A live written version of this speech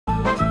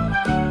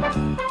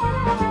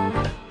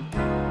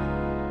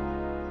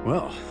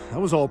Well, that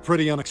was all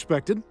pretty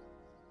unexpected.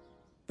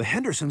 The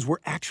Hendersons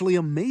were actually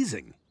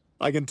amazing.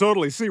 I can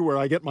totally see where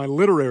I get my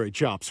literary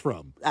chops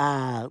from.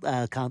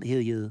 Can't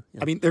hear you.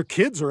 I mean, their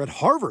kids are at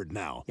Harvard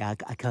now. Yeah,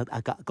 I can't. I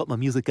got my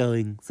music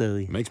going,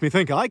 so... Makes me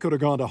think I could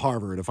have gone to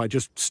Harvard if I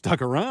just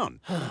stuck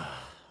around.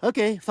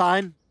 Okay,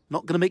 fine.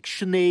 Not gonna make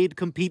Sinead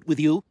compete with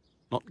you.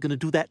 Not gonna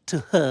do that to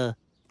her.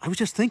 I was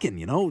just thinking,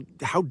 you know,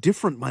 how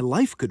different my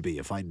life could be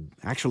if I'd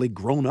actually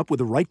grown up with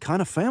the right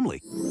kind of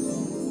family.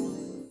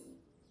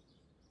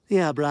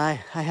 Yeah, Bri,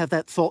 I have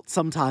that thought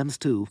sometimes,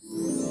 too.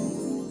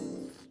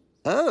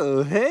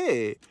 Oh,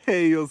 hey.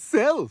 Hey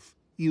yourself.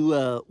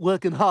 You,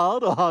 working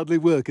hard or hardly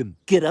working?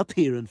 Get up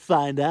here and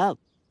find out.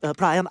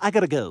 Brian, I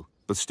gotta go.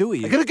 But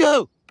Stewie... I gotta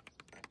go!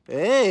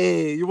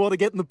 Hey, you want to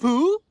get in the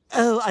pool?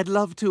 Oh, I'd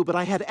love to, but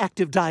I had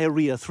active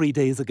diarrhea 3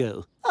 days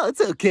ago. Oh,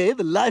 it's okay.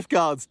 The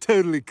lifeguard's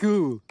totally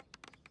cool.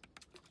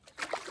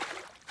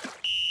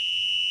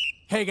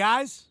 Hey,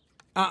 guys.